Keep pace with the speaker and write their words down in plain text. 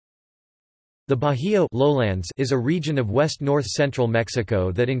The Bajío lowlands is a region of west-north-central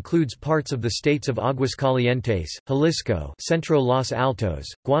Mexico that includes parts of the states of Aguascalientes, Jalisco, Centro Los Altos,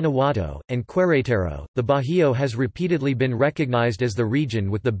 Guanajuato, and Querétaro. The Bajío has repeatedly been recognized as the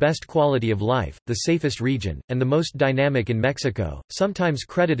region with the best quality of life, the safest region, and the most dynamic in Mexico, sometimes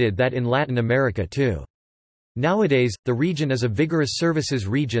credited that in Latin America too. Nowadays, the region is a vigorous services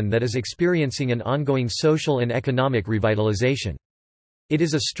region that is experiencing an ongoing social and economic revitalization. It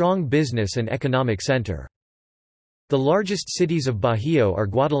is a strong business and economic center. The largest cities of Bajío are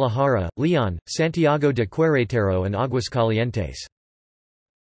Guadalajara, León, Santiago de Querétaro and Aguascalientes.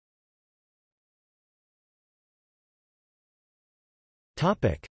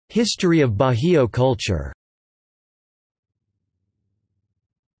 History of Bajío culture.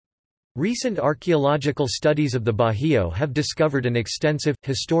 Recent archaeological studies of the Bajío have discovered an extensive,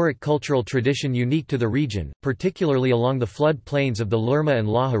 historic cultural tradition unique to the region, particularly along the flood plains of the Lerma and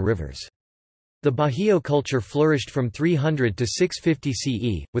Laja rivers. The Bajío culture flourished from 300 to 650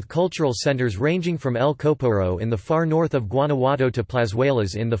 CE, with cultural centers ranging from El Coporo in the far north of Guanajuato to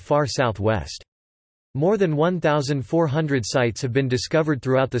Plazuelas in the far southwest. More than 1,400 sites have been discovered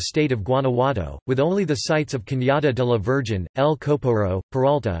throughout the state of Guanajuato, with only the sites of Cañada de la Virgen, El Coporo,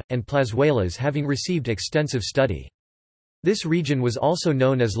 Peralta, and Plazuelas having received extensive study. This region was also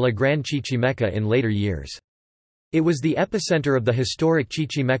known as La Gran Chichimeca in later years. It was the epicenter of the historic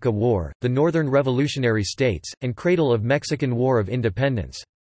Chichimeca War, the Northern Revolutionary States, and cradle of Mexican War of Independence.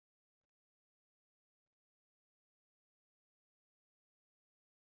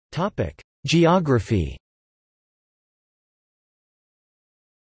 Geography.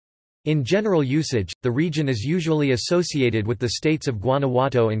 In general usage, the region is usually associated with the states of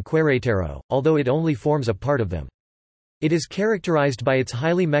Guanajuato and Querétaro, although it only forms a part of them. It is characterized by its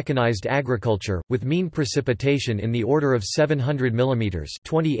highly mechanized agriculture, with mean precipitation in the order of 700 mm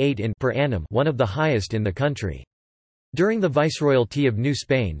 28 in per annum, one of the highest in the country. During the Viceroyalty of New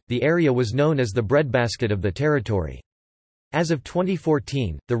Spain, the area was known as the breadbasket of the territory. As of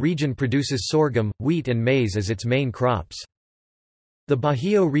 2014, the region produces sorghum, wheat and maize as its main crops. The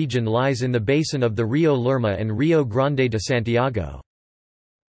Bajío region lies in the basin of the Rio Lerma and Rio Grande de Santiago.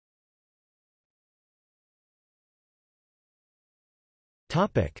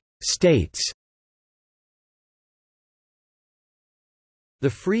 States. The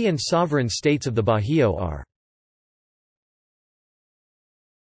free and sovereign states of the Bajío are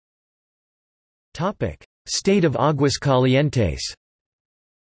State of Aguascalientes.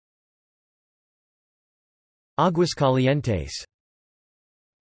 Aguascalientes.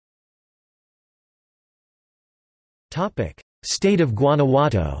 State of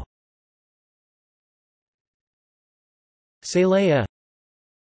Guanajuato. Celaya,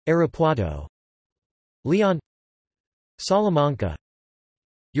 Irapuato, León, Salamanca,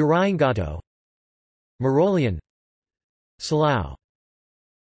 Uriangato, Moroleón, Silao.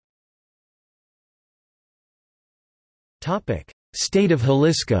 State of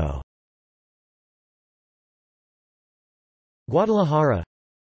Jalisco. Guadalajara,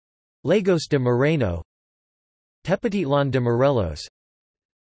 Lagos de Moreno, Tepatitlán de Morelos,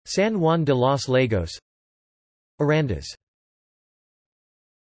 San Juan de los Lagos, Arandas.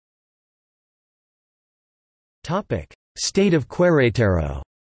 State of Querétaro.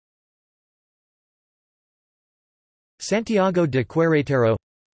 Santiago de Querétaro,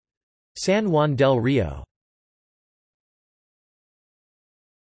 San Juan del Rio.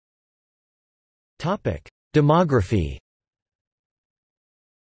 Demography.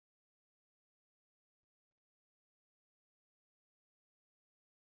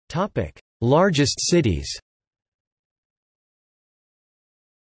 Largest cities.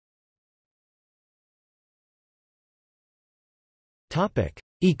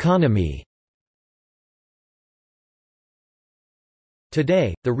 Economy.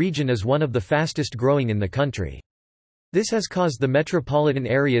 Today, the region is one of the fastest growing in the country. This has caused the metropolitan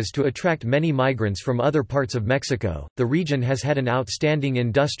areas to attract many migrants from other parts of Mexico. The region has had an outstanding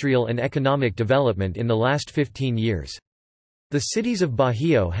industrial and economic development in the last 15 years. The cities of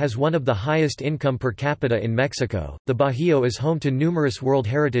Bajío has one of the highest income per capita in Mexico. The Bajío is home to numerous World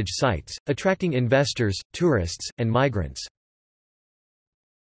Heritage sites, attracting investors, tourists, and migrants.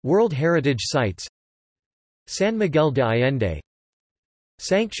 World Heritage Sites: San Miguel de Allende,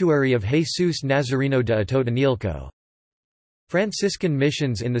 Sanctuary of Jesus Nazareno de Atotonilco, Franciscan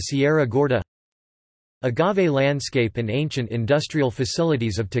missions in the Sierra Gorda, Agave landscape and ancient industrial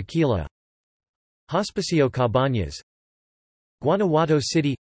facilities of Tequila, Hospicio Cabañas, Guanajuato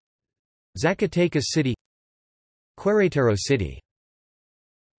City, Zacatecas City, Querétaro City.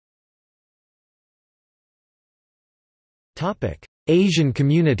 Asian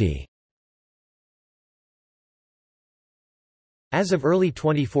community. As of early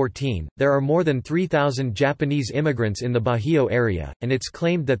 2014, there are more than 3,000 Japanese immigrants in the Bajío area, and it's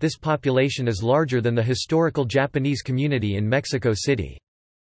claimed that this population is larger than the historical Japanese community in Mexico City.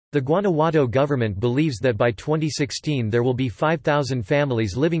 The Guanajuato government believes that by 2016 there will be 5,000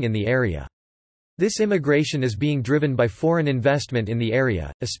 families living in the area. This immigration is being driven by foreign investment in the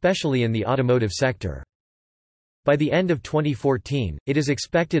area, especially in the automotive sector. By the end of 2014, it is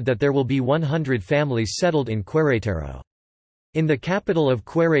expected that there will be 100 families settled in Querétaro. In the capital of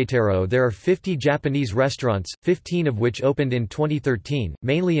Querétaro there are 50 Japanese restaurants, 15 of which opened in 2013,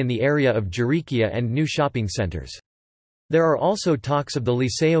 mainly in the area of Juriquilla and new shopping centers. There are also talks of the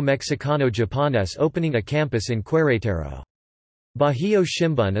Liceo Mexicano Japonés opening a campus in Querétaro. Bajío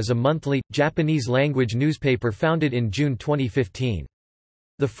Shimbun is a monthly, Japanese-language newspaper founded in June 2015.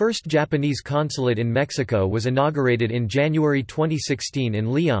 The first Japanese consulate in Mexico was inaugurated in January 2016 in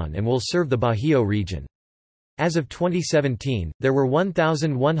León and will serve the Bajío region. As of 2017, there were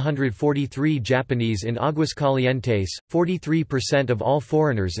 1,143 Japanese in Aguascalientes, 43% of all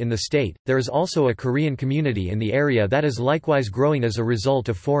foreigners in the state. There is also a Korean community in the area that is likewise growing as a result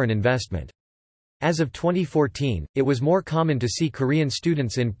of foreign investment. As of 2014, it was more common to see Korean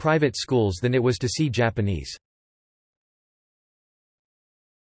students in private schools than it was to see Japanese.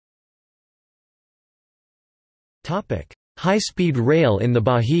 High-speed rail in the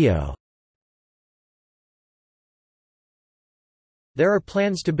Bajío. There are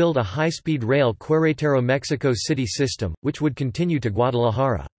plans to build a high-speed rail Querétaro-Mexico City system, which would continue to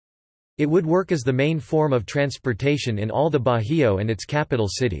Guadalajara. It would work as the main form of transportation in all the Bajío and its capital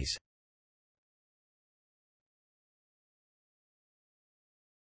cities.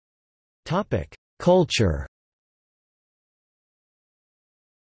 Culture.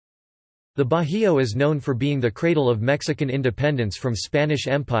 The Bajío is known for being the cradle of Mexican independence from Spanish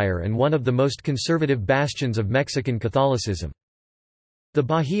Empire and one of the most conservative bastions of Mexican Catholicism. The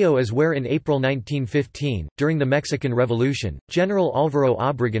Bajío is where in April 1915, during the Mexican Revolution, General Álvaro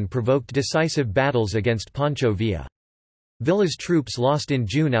Obregón provoked decisive battles against Pancho Villa. Villa's troops lost in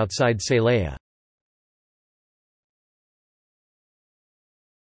June outside Celaya.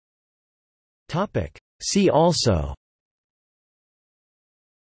 See also: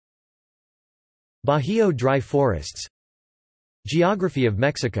 Bajío dry forests, Geography of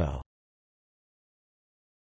Mexico.